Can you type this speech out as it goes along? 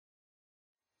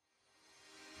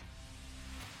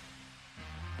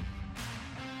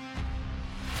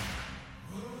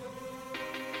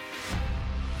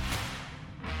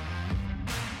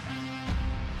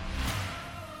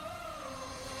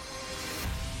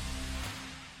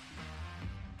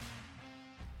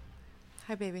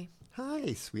Hi, baby.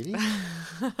 Hi, sweetie.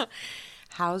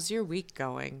 How's your week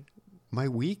going? My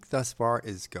week thus far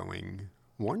is going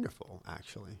wonderful,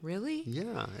 actually. Really?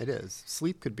 Yeah, it is.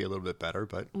 Sleep could be a little bit better,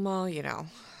 but Well,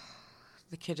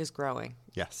 the kid is growing.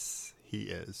 yes, he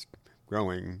is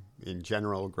growing in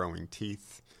general, growing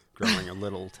teeth, growing a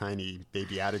little tiny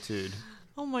baby attitude.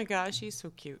 Oh my gosh, he's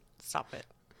so cute. Stop it.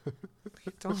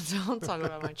 Don't talk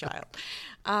about my child.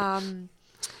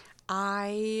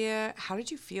 How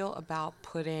did you feel about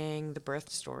putting the birth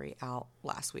story out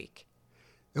last week?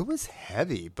 It was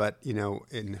heavy, but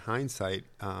in hindsight,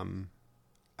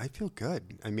 I feel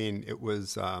good. I mean, it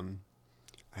was. I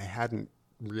hadn't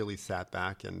really sat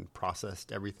back and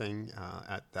processed everything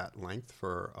at that length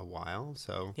for a while.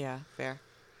 So, Yeah, fair.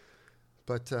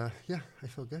 but yeah, I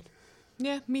feel good.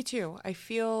 Yeah, me too. I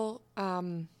feel,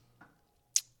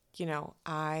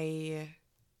 I.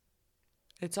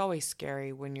 It's always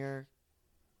scary when you're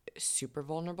super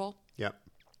vulnerable. Yep.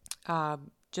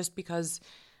 Just because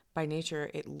by nature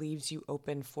it leaves you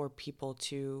open for people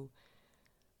to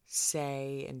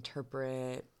say,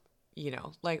 interpret,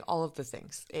 like all of the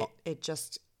things.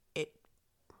 It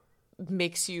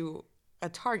makes you a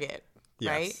target,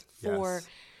 right? Yes. Yes.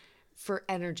 For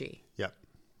energy, Yep.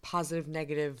 positive,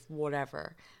 negative,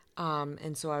 whatever.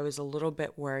 And so I was a little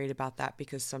bit worried about that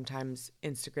because sometimes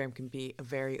Instagram can be a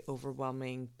very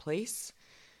overwhelming place.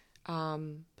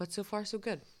 But so far so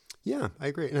good. Yeah, I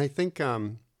agree. And I think,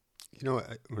 when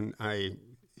I,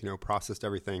 processed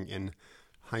everything in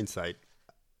hindsight,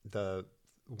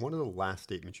 one of the last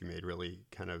statements you made really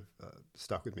kind of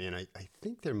stuck with me. And I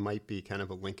think there might be kind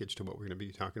of a linkage to what we're going to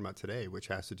be talking about today, which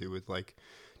has to do with like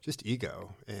just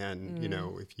ego. And,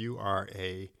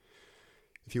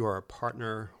 if you are a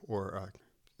partner or a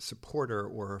supporter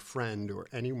or a friend or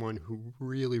anyone who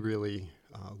really, really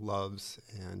loves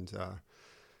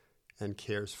and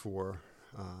cares for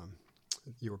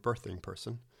your birthing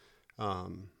person,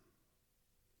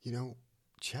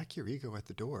 check your ego at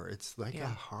the door. It's like a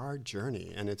hard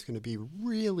journey, and it's going to be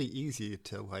really easy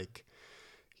to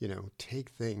take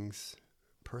things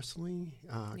personally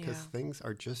because things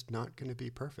are just not going to be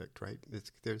perfect, right?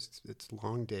 It's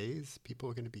long days. People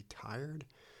are going to be tired,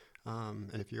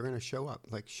 and if you're going to show up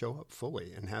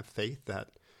fully and have faith that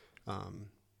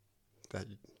that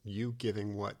you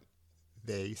giving what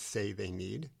they say they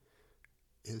need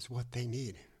is what they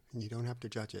need, and you don't have to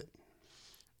judge it.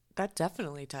 That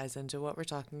definitely ties into what we're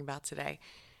talking about today.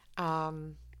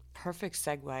 Perfect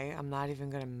segue. I'm not even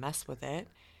going to mess with it.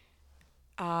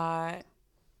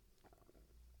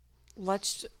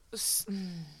 Let's.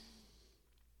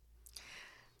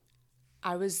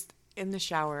 I was in the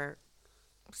shower,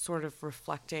 sort of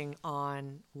reflecting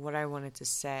on what I wanted to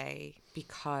say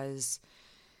because.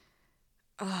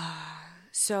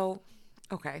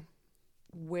 Okay.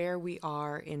 Where we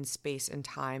are in space and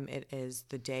time, it is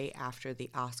the day after the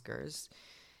Oscars.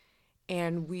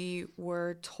 And we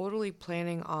were totally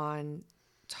planning on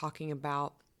talking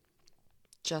about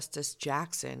Justice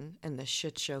Jackson and the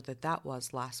shit show that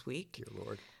was last week. Dear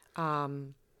Lord.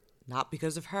 Not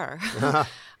because of her.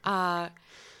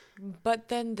 But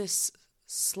then this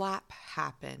slap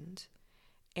happened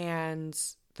and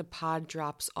the pod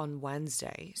drops on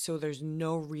Wednesday. So there's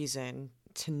no reason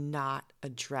to not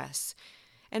address.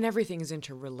 And everything's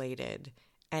interrelated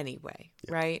anyway,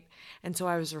 right? And so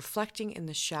I was reflecting in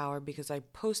the shower because I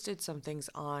posted some things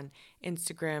on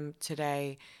Instagram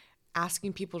today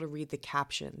asking people to read the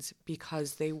captions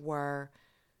because they were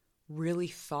really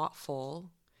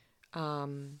thoughtful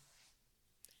and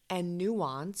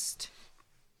nuanced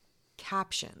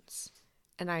captions.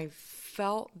 And I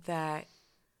felt that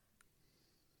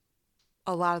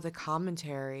a lot of the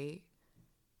commentary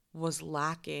was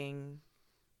lacking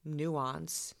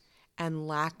nuance and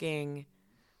lacking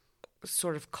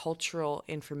sort of cultural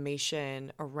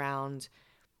information around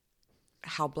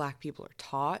how Black people are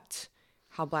taught,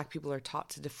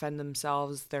 to defend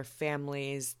themselves, their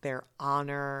families, their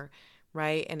honor,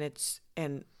 right?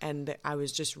 And I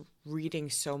was just reading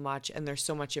so much, and there's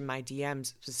so much in my DMs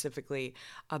specifically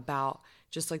about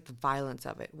just like the violence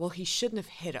of it. Well, he shouldn't have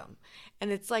hit him.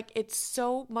 And it's like, it's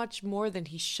so much more than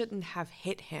he shouldn't have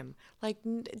hit him. Like,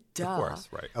 duh. Of course,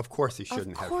 right. Of course he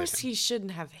shouldn't have hit him. Of course he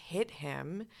shouldn't have hit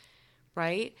him,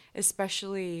 right?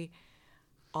 Especially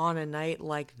on a night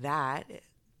like that,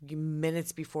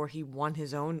 minutes before he won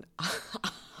his own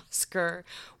Oscar,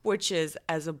 which is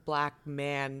as a Black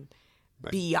man,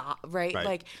 beyond, right?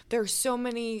 Like, there are so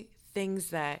many things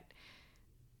that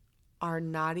are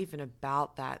not even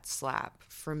about that slap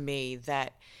for me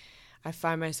that I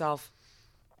find myself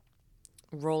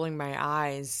rolling my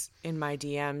eyes in my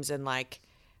DMs and like,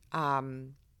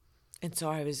 and so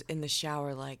I was in the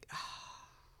shower like, oh,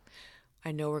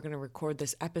 I know we're going to record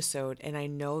this episode, and I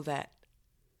know that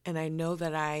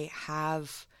I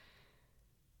have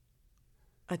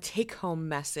a take-home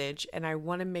message, and I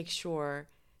want to make sure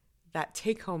that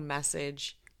take-home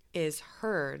message is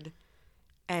heard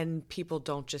and people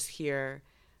don't just hear,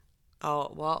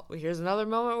 oh, well, here's another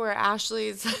moment where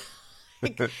Ashley's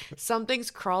like,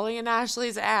 something's crawling in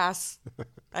Ashley's ass.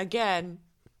 Again,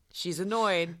 she's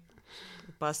annoyed.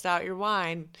 Bust out your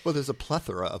wine. Well, there's a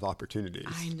plethora of opportunities.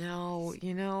 I know,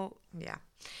 yeah.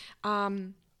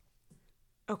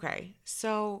 Okay,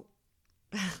 so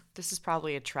this is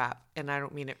probably a trap, and I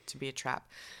don't mean it to be a trap,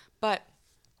 but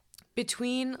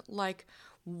between like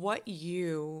what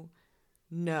you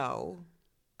know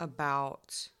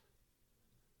about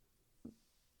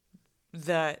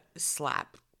the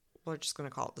slap, we're just going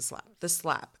to call it the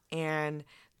slap, and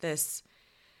this,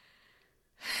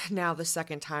 now the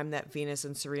second time that Venus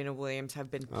and Serena Williams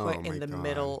have been put in the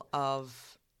middle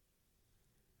of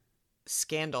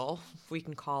scandal, if we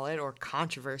can call it, or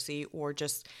controversy, or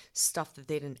just stuff that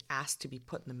they didn't ask to be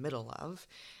put in the middle of.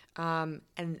 And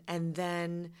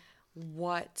then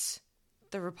what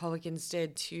the Republicans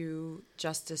did to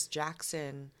Justice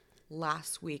Jackson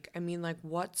last week. I mean, like,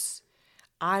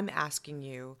 I'm asking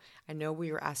you, I know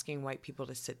we were asking white people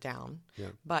to sit down,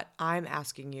 but I'm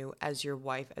asking you as your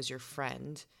wife, as your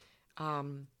friend,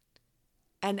 and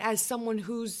as someone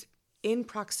who's in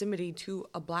proximity to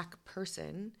a Black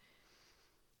person,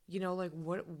 like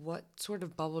what sort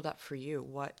of bubbled up for you?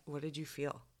 What did you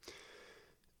feel?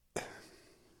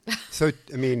 So,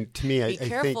 I mean, to me, Be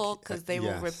careful, because they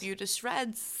will rip you to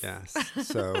shreds. Yes.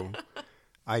 So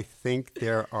I think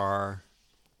there are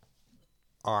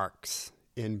arcs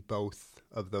in both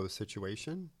of those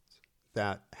situations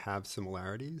that have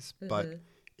similarities, but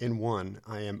in one,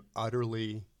 I am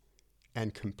utterly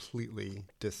and completely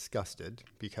disgusted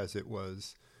because it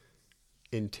was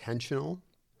intentional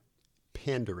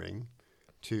pandering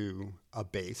to a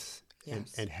base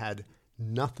and had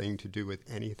nothing to do with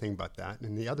anything but that. And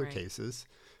in the other cases,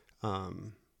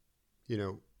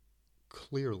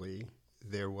 clearly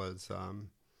there was,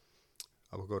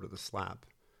 I will go to the slap.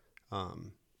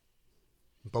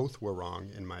 Both were wrong,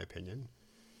 in my opinion,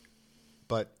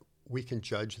 but we can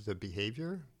judge the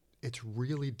behavior. It's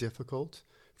really difficult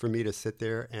for me to sit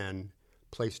there and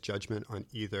place judgment on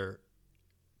either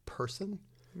person.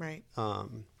 Right.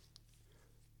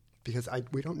 Because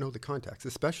we don't know the context,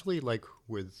 especially like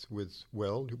with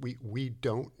Will, we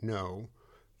don't know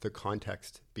the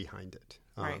context behind it.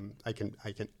 Right. I can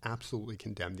absolutely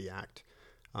condemn the act,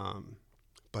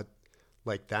 but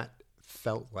like that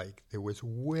felt like there was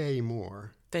way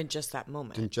more than just that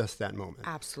moment.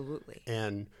 Absolutely.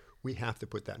 And we have to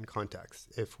put that in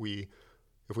context. If we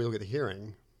look at the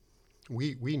hearing,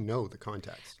 we know the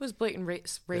context. It was blatant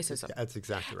racism. That's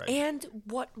exactly right. And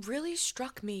what really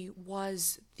struck me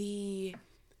was the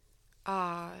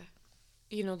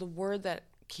word that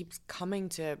keeps coming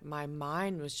to my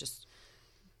mind was just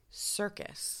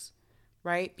circus,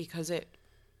 right? Because it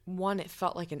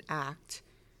felt like an act.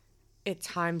 At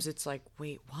times it's like,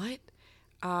 wait, what?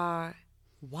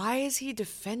 Why is he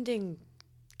defending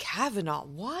Kavanaugh?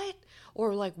 What?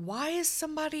 Or like, why is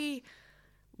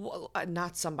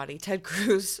Ted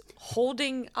Cruz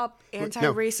holding up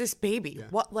anti-racist baby? Yeah.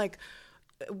 What, like,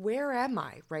 where am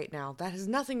I right now? That has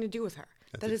nothing to do with her.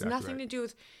 That has nothing to do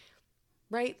with,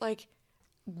 right? Like,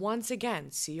 once again,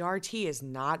 CRT is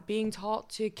not being taught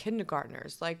to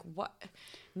kindergartners. Like, what?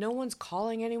 No one's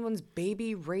calling anyone's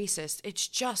baby racist. It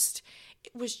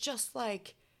was just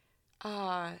like,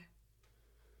 I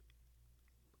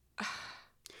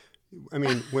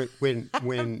mean, when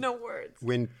no words.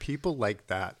 When people like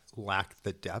that lack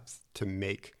the depth to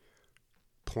make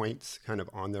points kind of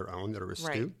on their own that are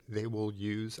astute, they will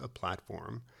use a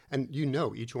platform. And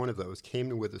each one of those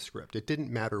came with a script. It didn't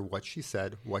matter what she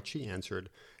said, what she answered.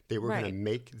 They were going to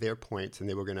make their points, and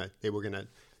they were going to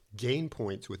gain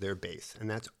points with their base, and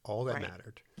that's all that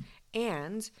mattered.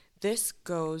 And this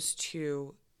goes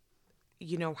to,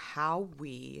 how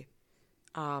we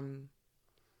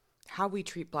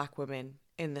treat Black women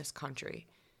in this country.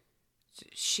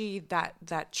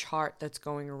 That chart that's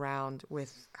going around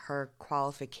with her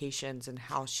qualifications and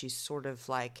how she's sort of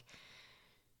like,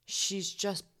 she's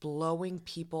just blowing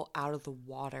people out of the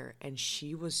water, and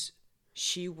she was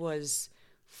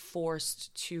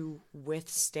forced to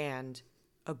withstand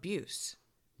abuse.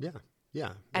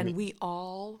 Yeah. And we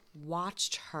all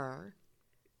watched her,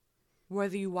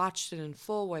 whether you watched it in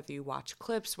full, whether you watched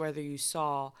clips, whether you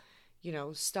saw,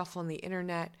 stuff on the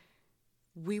internet,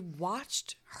 we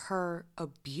watched her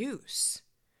abuse,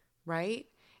 right?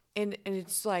 And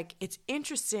it's like, it's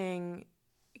interesting,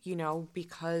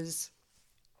 because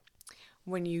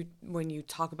when you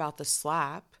talk about the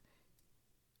slap,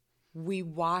 we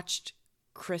watched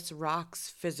Chris Rock's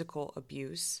physical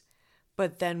abuse,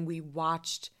 but then we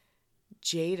watched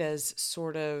Jada's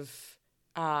sort of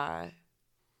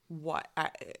what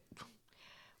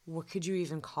could you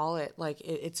even call it? Like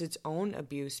it's its own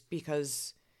abuse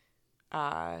because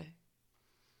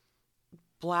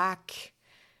black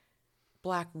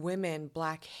women,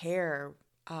 black hair,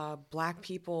 black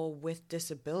people with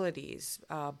disabilities,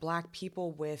 black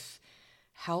people with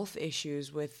health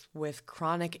issues, with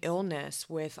chronic illness,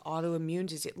 with autoimmune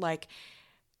disease. Like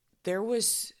there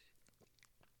was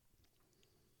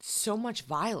so much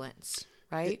violence,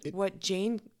 right? What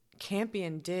Jane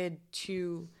Campion did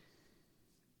to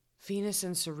Venus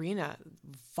and Serena,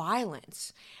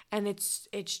 violence. And it's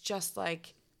just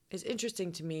like, it's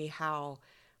interesting to me how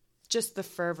just the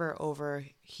fervor over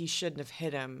he shouldn't have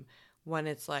hit him, when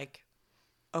it's like,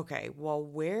 okay, well,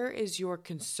 where is your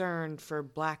concern for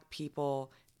black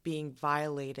people being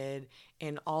violated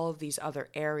in all of these other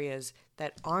areas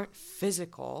that aren't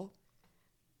physical,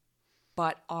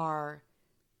 but are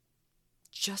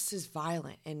just as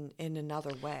violent in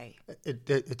another way?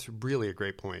 It's really a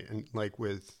great point. And like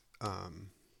with,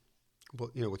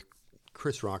 with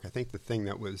Chris Rock, I think the thing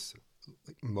that was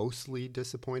mostly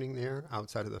disappointing there,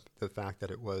 outside of the fact that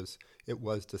it was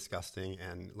disgusting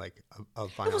and like a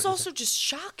violent. It was also just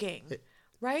shocking,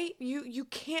 right? You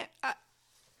can't.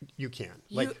 You can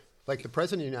like the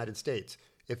president of the United States.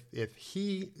 If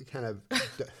he kind of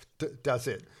does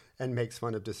it and makes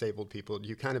fun of disabled people,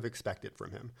 you kind of expect it from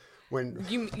him. When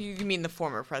you mean the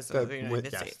former president of the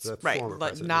United States, the right? Former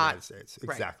president Not of the United States,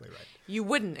 exactly right. You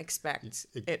wouldn't expect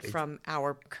it from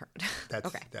our current.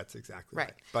 That's exactly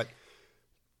right.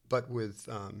 But with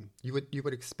you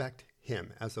would expect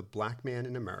him as a black man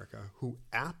in America who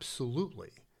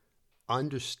absolutely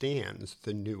understands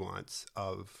the nuance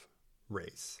of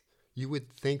race. You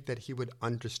would think that he would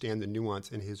understand the nuance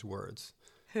in his words.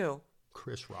 Who?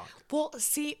 Chris Rock. Well,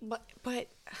 see, but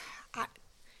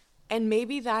and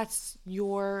maybe that's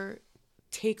your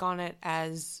take on it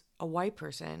as a white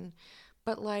person,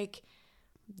 but like,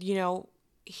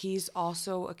 he's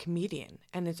also a comedian,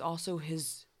 and it's also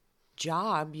his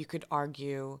job, you could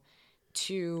argue,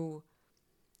 to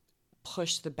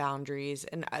push the boundaries.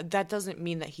 And that doesn't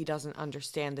mean that he doesn't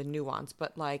understand the nuance,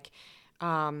 but like,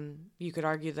 you could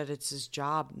argue that it's his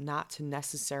job not to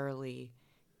necessarily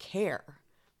care,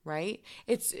 right?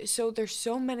 There's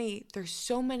so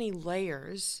many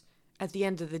layers at the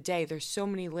end of the day. There's so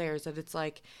many layers that it's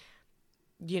like,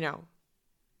 you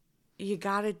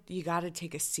gotta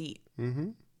take a seat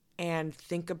and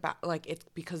think about, like, it's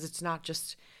because it's not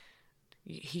just,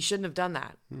 he shouldn't have done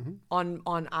that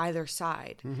on either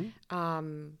side.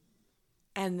 And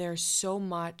there's so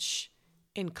much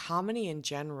in comedy in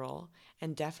general,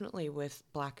 and definitely with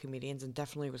black comedians, and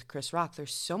definitely with Chris Rock,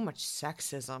 there's so much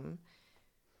sexism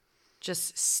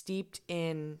just steeped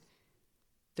in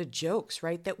the jokes,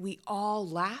 right, that we all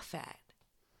laugh at.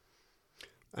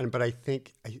 But I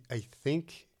think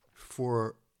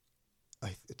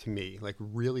to me, like,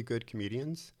 really good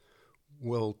comedians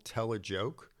will tell a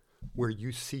joke where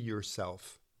you see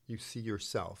yourself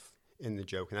in the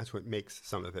joke, and that's what makes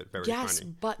some of it very funny. Yes,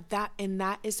 but that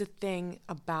is the thing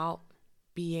about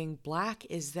being black,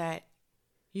 is that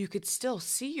you could still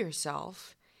see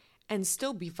yourself and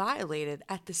still be violated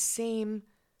at the same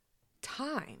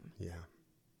time. Yeah.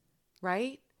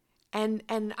 Right? And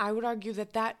I would argue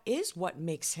that is what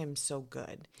makes him so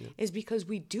good, is because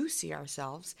we do see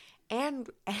ourselves, and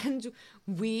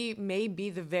we may be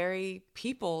the very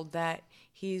people that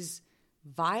he's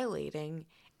violating,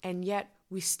 and yet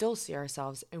we still see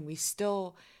ourselves, and we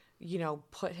still,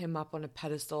 put him up on a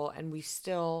pedestal, and we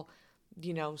still,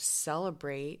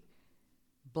 celebrate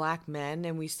black men,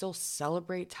 and we still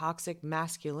celebrate toxic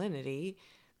masculinity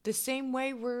the same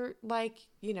way we're like,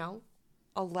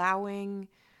 allowing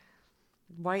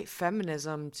white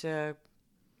feminism to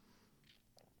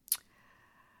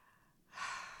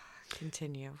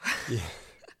continue.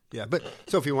 Yeah. But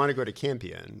so if you want to go to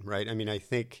Campion, right? I mean, I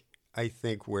think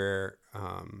where,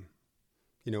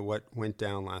 what went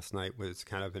down last night was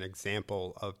kind of an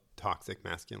example of toxic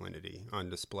masculinity on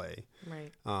display.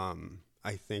 Right.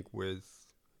 I think with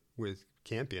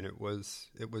Campion, it was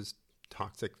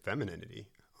toxic femininity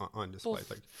on display. Well,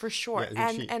 like, for sure.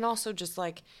 Yeah, and also just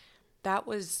like, that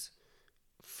was,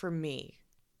 for me,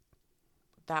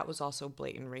 that was also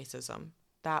blatant racism.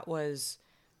 That was,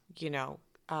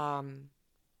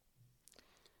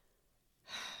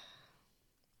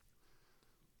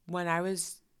 when I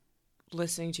was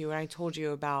listening to you, and I told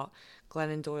you about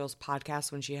Glennon Doyle's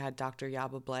podcast when she had Dr.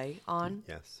 Yaba Blay on.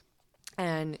 Yes.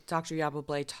 And Dr.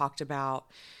 Yabobleh talked about,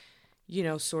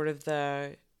 sort of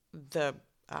the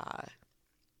uh,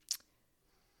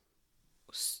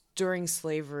 during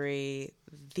slavery,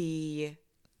 the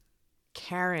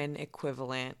Karen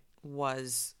equivalent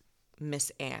was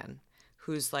Miss Anne,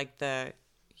 who's like the,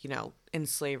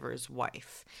 enslaver's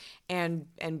wife. And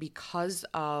because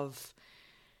of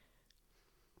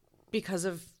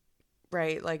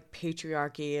right, like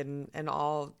patriarchy and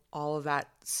all of that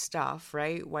stuff,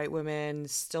 right? White women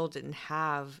still didn't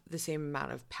have the same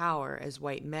amount of power as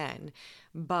white men,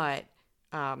 but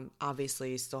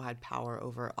obviously still had power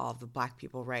over all of the black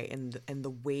people, right? And the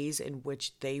ways in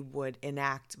which they would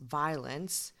enact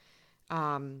violence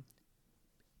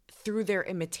through their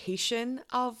imitation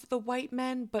of the white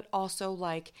men, but also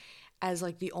like as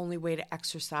like the only way to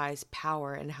exercise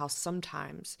power, and how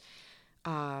sometimes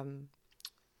the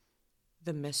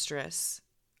mistress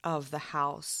of the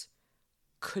house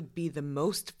could be the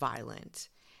most violent.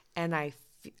 And I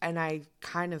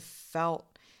kind of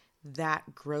felt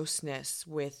that grossness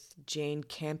with Jane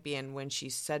Campion when she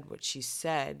said what she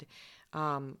said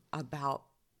about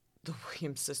the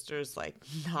Williams sisters, like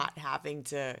not having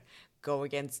to go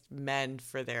against men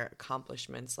for their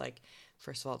accomplishments. Like,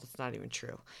 first of all, that's not even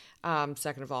true.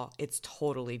 Second of all, it's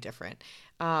totally different.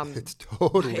 It's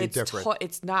totally different.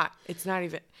 It's not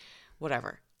even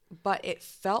whatever. But it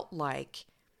felt like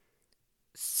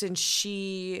since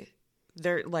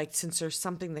there's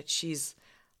something that she's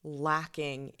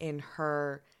lacking in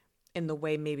the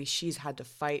way maybe she's had to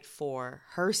fight for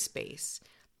her space,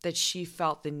 that she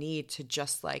felt the need to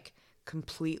just like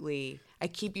completely, I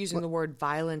keep using the word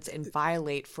violence and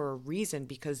violate for a reason,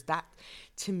 because that,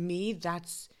 to me,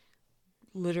 that's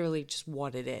literally just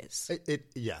what it is.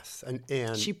 Yes.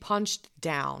 And she punched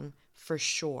down for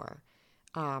sure.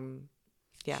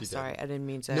 Yeah, sorry, I didn't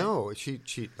mean to. No,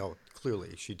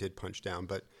 clearly she did punch down,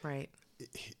 but right.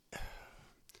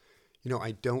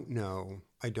 I don't know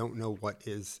what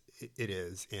it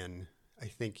is. And I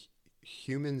think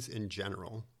humans in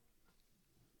general,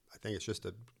 I think it's just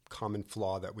a common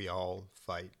flaw that we all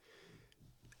fight.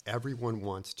 Everyone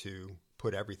wants to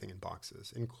put everything in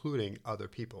boxes, including other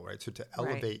people, right? So to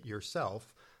elevate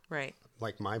yourself, right?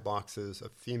 Like my box is a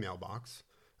female box,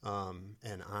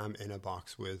 and I'm in a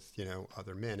box with,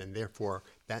 other men, and therefore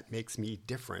that makes me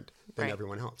different than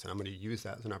everyone else. And I'm going to use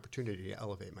that as an opportunity to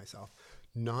elevate myself,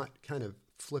 not kind of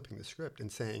flipping the script and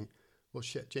saying, well,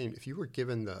 shit, Jane, if you were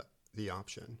given the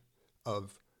option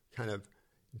of kind of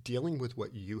dealing with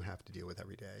what you have to deal with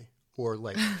every day, or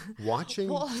like watching.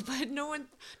 Well, but no one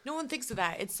thinks of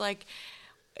that. It's like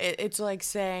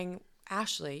saying,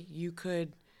 Ashley, you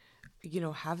could,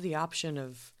 have the option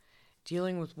of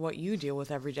dealing with what you deal with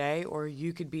every day, or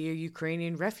you could be a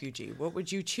Ukrainian refugee. What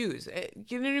would you choose?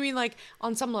 You know what I mean? Like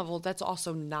on some level, that's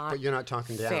also not. But you're not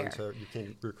talking fair. down to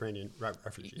Ukrainian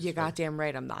refugees. You're goddamn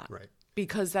right. I'm not. Right.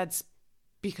 Because that's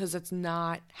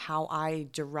not how I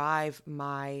derive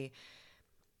my.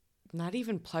 Not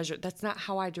even pleasure. That's not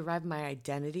how I derive my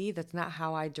identity. That's not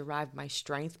how I derive my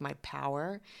strength, my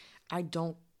power. I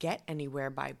don't get anywhere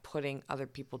by putting other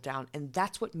people down. And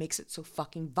that's what makes it so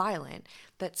fucking violent,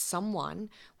 that someone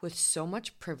with so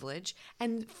much privilege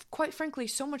and quite frankly,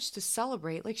 so much to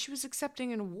celebrate, like she was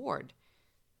accepting an award.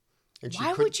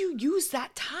 Why would you use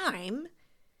that time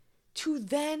to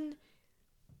then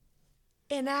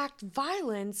enact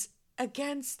violence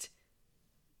against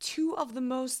two of the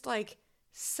most like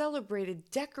celebrated,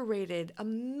 decorated,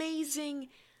 amazing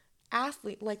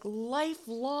athlete, like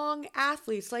lifelong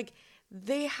athletes? Like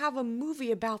they have a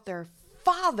movie about their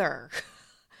father,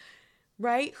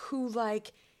 right? Who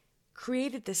like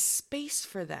created this space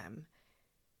for them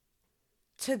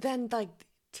to then like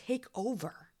take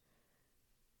over.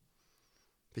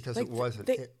 Because like it wasn't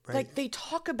they, it, right? Like they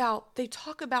talk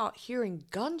about hearing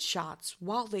gunshots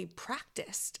while they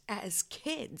practiced as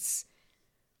kids.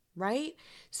 Right?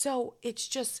 So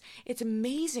it's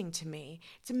amazing to me.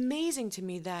 It's amazing to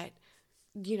me that,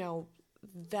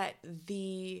 that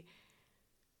the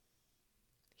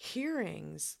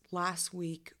hearings last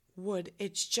week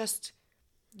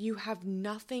you have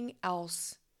nothing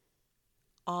else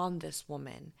on this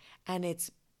woman, and it's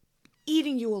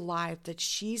eating you alive that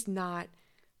she's not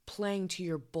playing to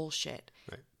your bullshit.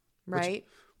 Right?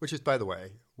 Which is, by the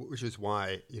way,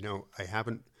 why,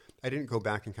 I didn't go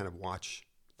back and kind of watch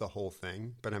the whole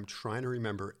thing, but I'm trying to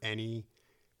remember any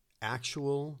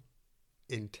actual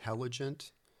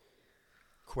intelligent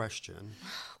question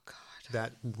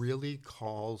that really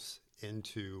calls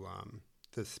into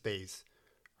the space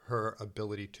her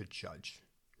ability to judge,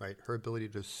 right? Her ability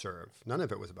to serve. None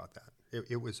of it was about that.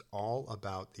 It was all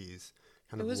about these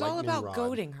kind It of was all lightning about rod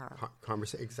goading her.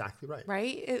 Conversation. Exactly right.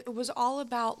 Right? It was all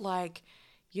about like,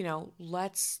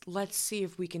 let's see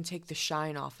if we can take the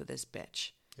shine off of this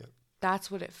bitch. Yeah.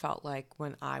 That's what it felt like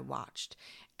when I watched.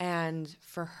 And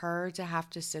for her to have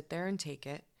to sit there and take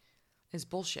it is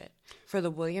bullshit. For the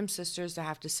Williams sisters to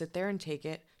have to sit there and take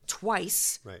it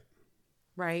twice,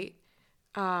 right,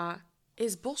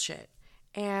 is bullshit.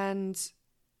 And,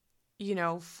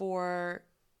 for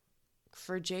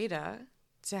Jada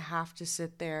to have to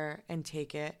sit there and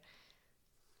take it,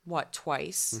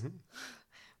 twice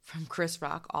from Chris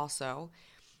Rock also,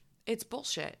 it's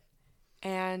bullshit.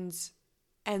 And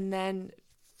then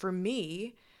for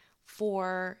me,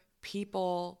 for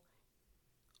people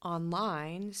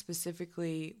online,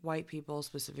 specifically white people,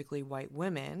 specifically white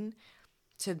women,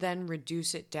 to then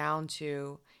reduce it down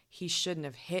to he shouldn't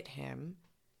have hit him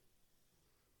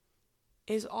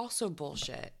is also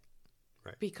bullshit.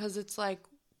 Right. Because it's like,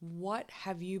 what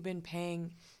have you been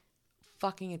paying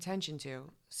fucking attention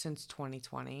to since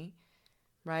 2020,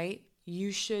 right?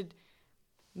 You should,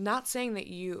 not saying that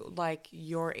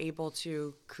you're able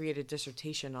to create a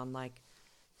dissertation on like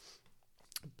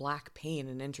Black pain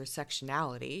and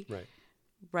intersectionality,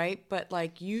 right? But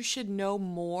like, you should know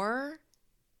more,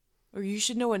 or you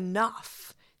should know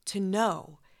enough to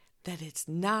know that it's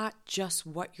not just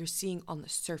what you're seeing on the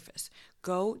surface.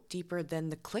 Go deeper than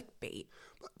the clickbait.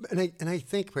 And I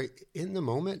think in the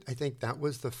moment, I think that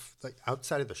was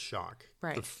outside of the shock.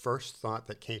 Right. The first thought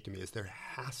that came to me is there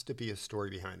has to be a story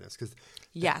behind this, because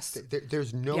yes,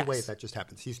 there's no way that just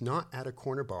happens. He's not at a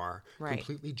corner bar,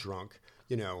 completely drunk,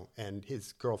 and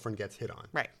his girlfriend gets hit on.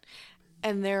 Right.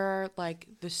 And there are like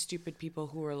the stupid people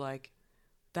who are like,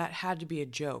 that had to be a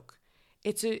joke.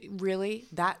 It's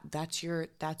that's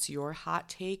your hot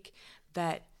take,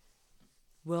 that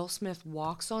Will Smith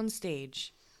walks on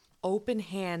stage, open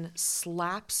hand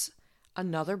slaps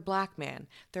another black man.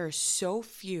 There are so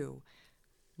few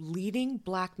leading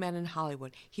black men in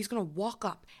Hollywood. He's going to walk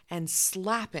up and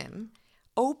slap him,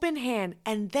 open hand,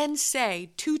 and then say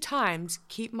 2 times,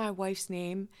 "Keep my wife's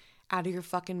name out of your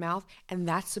fucking mouth." And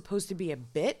that's supposed to be a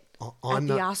bit at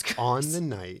the Oscars. On the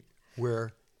night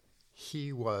where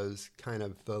he was kind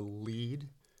of the lead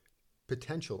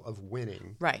potential of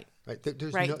winning. Right.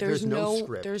 There's no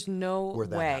script. There's no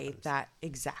way that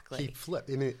exactly. He flipped.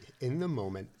 I mean, in the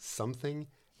moment, something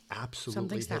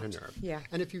absolutely hit a nerve. Yeah.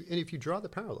 And if you draw the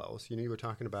parallels, you were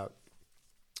talking about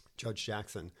Judge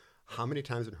Jackson. How many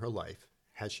times in her life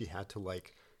has she had to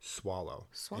swallow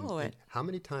it? And how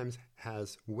many times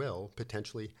has Will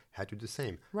potentially had to do the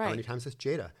same? Right. How many times has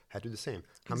Jada had to do the same?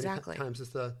 How many times has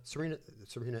the Serena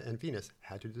and Venus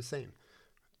had to do the same?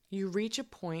 You reach a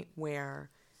point where,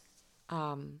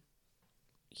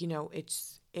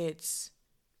 it's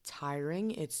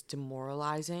tiring, it's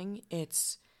demoralizing,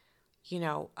 it's,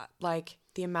 like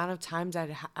the amount of times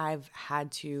I've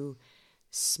had to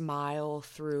smile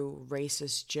through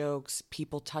racist jokes,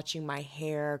 people touching my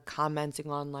hair, commenting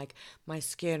on like my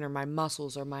skin or my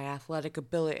muscles or my athletic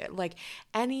ability, like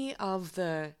any of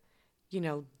the,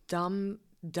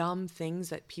 dumb things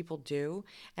that people do.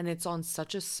 And it's on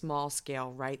such a small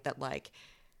scale, right? That like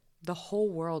the whole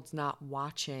world's not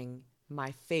watching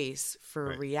my face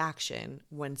for a reaction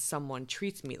when someone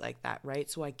treats me like that, right?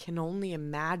 So I can only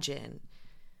imagine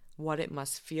what it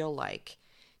must feel like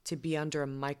to be under a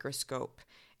microscope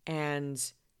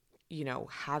and,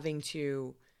 having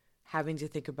to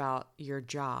think about your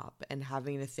job and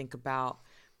having to think about,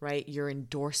 right, your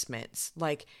endorsements,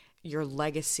 like your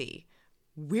legacy.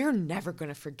 We're never going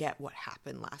to forget what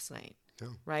happened last night,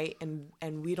 right?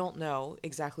 And we don't know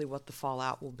exactly what the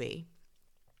fallout will be.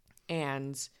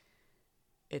 And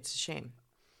it's a shame.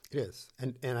 It is.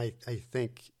 And I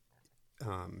think,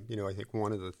 I think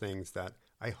one of the things that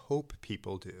I hope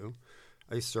people do,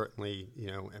 I certainly,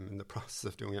 am in the process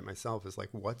of doing it myself, is like,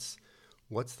 what's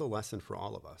the lesson for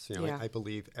all of us? I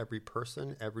believe every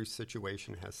person, every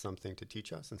situation has something to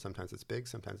teach us. And sometimes it's big,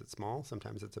 sometimes it's small,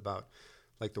 sometimes it's about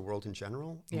like the world in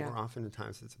general. More often than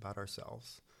times it's about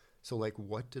ourselves. So like,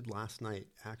 what did last night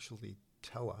actually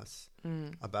tell us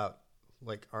about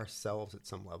like ourselves at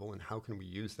some level, and how can we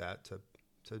use that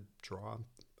to draw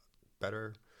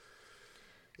better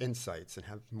insights and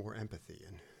have more empathy?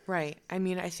 And right. I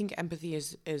mean, I think empathy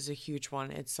is a huge one.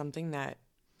 It's something that,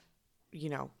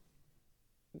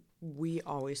 we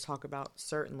always talk about.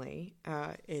 Certainly,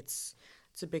 it's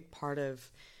a big part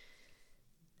of.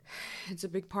 It's a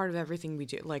big part of everything we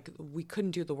do. Like, we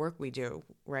couldn't do the work we do,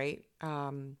 right?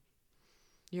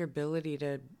 Your ability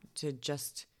to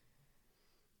just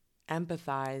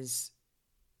empathize,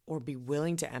 or be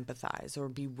willing to empathize, or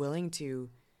be willing to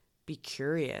be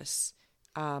curious,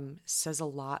 says a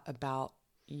lot about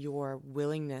your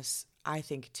willingness, I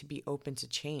think, to be open to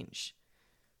change,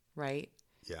 right?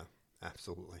 Yeah,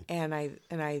 absolutely. And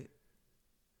I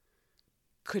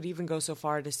could even go so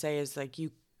far to say is like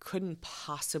you couldn't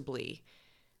possibly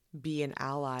be an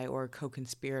ally or a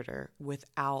co-conspirator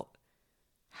without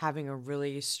having a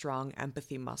really strong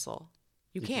empathy muscle.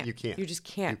 You can't. You can't. You just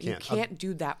can't. You can't. can't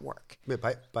do that work. I mean,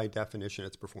 by definition,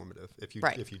 it's performative if you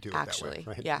Right. if you do it Actually, that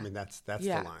way, right? yeah. I mean, that's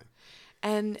Yeah. the line.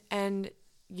 And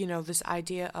you know, this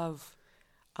idea of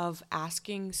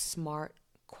asking smart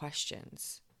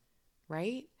questions,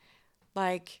 right?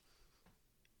 Like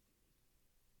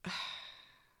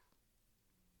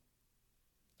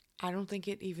I don't think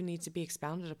it even needs to be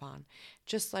expounded upon.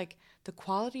 Just like the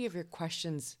quality of your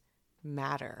questions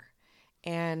matter.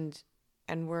 And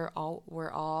we're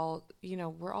all, you know,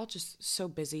 we're all just so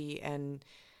busy, and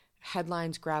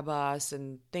headlines grab us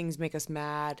and things make us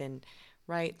mad, and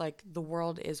right, like the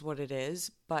world is what it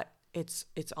is, but it's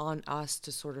on us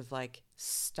to sort of like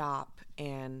stop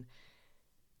and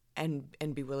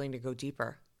be willing to go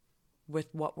deeper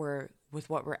with what we're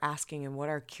asking and what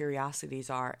our curiosities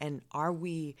are. And are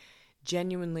we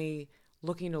genuinely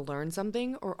looking to learn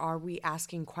something, or are we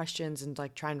asking questions and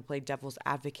like trying to play devil's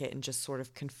advocate and just sort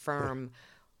of confirm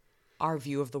our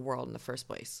view of the world in the first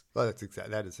place? Well,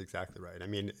 that is exactly right. I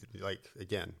mean, like,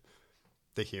 again,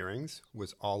 the hearings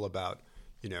was all about,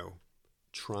 you know,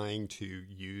 trying to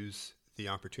use the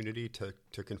opportunity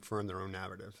to confirm their own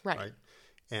narrative, right?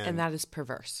 And that is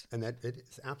perverse. And that it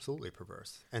is absolutely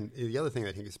perverse. And the other thing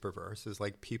I think is perverse is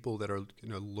like people that are, you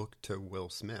know, look to Will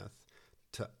Smith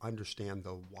to understand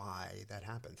the why that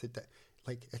happens.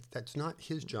 That's not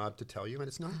his job to tell you, and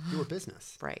it's not your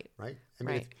business. Right. Right? I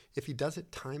mean, if he does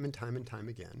it time and time and time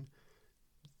again,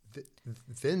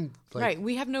 then like... Right.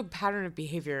 We have no pattern of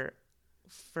behavior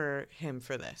for him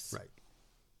for this. Right.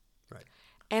 Right.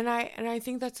 And I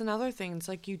think that's another thing. It's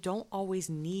like you don't always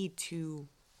need to,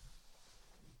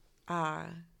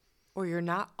 or you're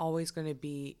not always going to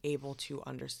be able to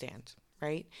understand,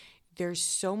 right? There's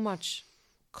so much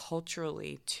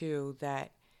culturally too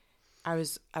that I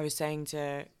was saying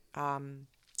to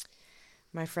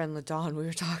my friend LaDawn, we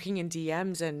were talking in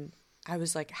DMs, and I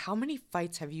was like, how many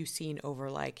fights have you seen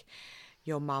over like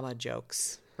yo mama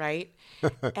jokes, right?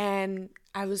 And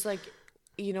I was like,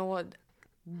 you know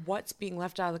what's being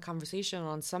left out of the conversation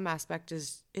on some aspect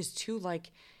is too,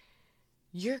 like,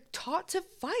 you're taught to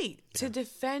fight, to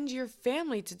defend your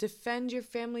family, to defend your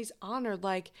family's honor.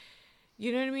 Like,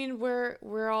 you know what I mean?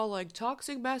 We're all like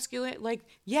toxic masculine. Like,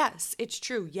 yes, it's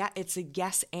true. Yeah, it's a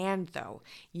yes and though.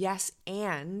 Yes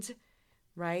and,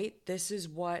 right? This is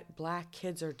what Black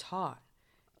kids are taught.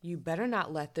 You better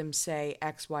not let them say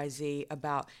XYZ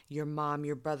about your mom,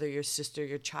 your brother, your sister,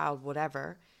 your child,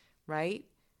 whatever, right?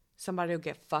 Somebody will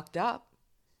get fucked up.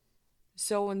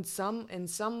 So in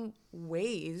some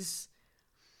ways,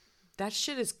 that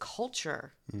shit is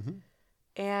culture. Mm-hmm.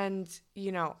 And,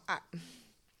 you know,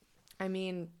 I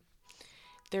mean,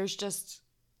 there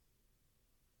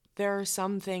are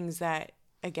some things that,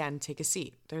 again, take a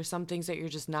seat. There are some things that you're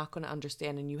just not going to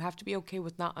understand, and you have to be okay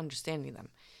with not understanding them.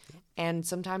 Yeah. And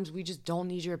sometimes we just don't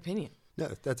need your opinion. No,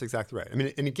 that's exactly right. I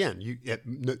mean, and again,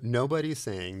 nobody's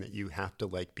saying that you have to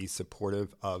like be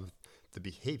supportive of the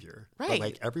behavior. Right. But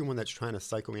like everyone that's trying to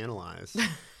psychoanalyze,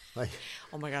 like,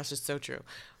 oh my gosh, it's so true.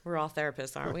 We're all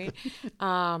therapists, aren't we?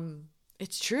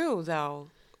 It's true though.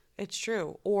 It's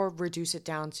true. Or reduce it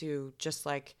down to just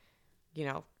like, you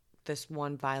know, this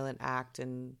one violent act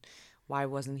and why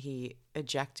wasn't he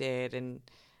ejected, and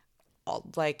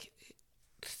like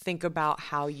think about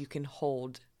how you can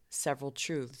hold several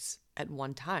truths at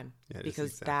one time,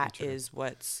 because that's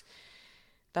what's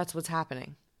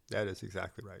happening. That is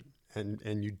exactly right.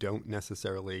 And you don't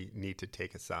necessarily need to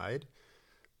take a side,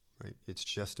 right? It's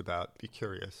just about be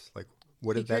curious. Like,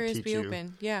 what did that teach you? Be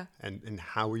open, yeah. And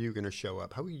how are you going to show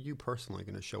up? How are you personally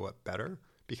going to show up better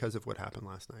because of what happened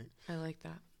last night? I like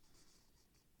that.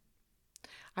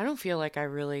 I don't feel like I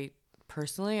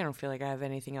don't feel like I have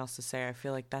anything else to say. I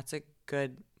feel like that's a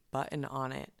good button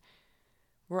on it.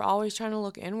 We're always trying to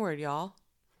look inward, y'all.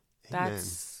 Amen.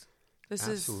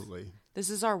 Absolutely. This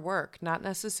is our work, not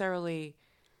necessarily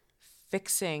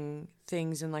fixing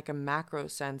things in like a macro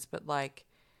sense, but like,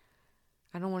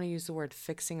 I don't want to use the word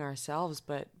fixing ourselves,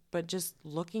 but just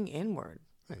looking inward.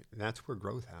 Right. And that's where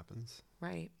growth happens.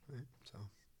 Right. Right. So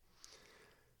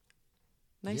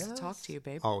nice to talk to you,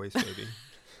 babe. Always, baby.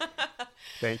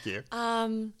 Thank you.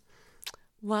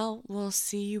 Well, we'll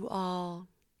see you all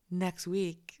next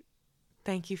week.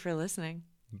 Thank you for listening.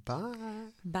 Bye.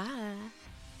 Bye.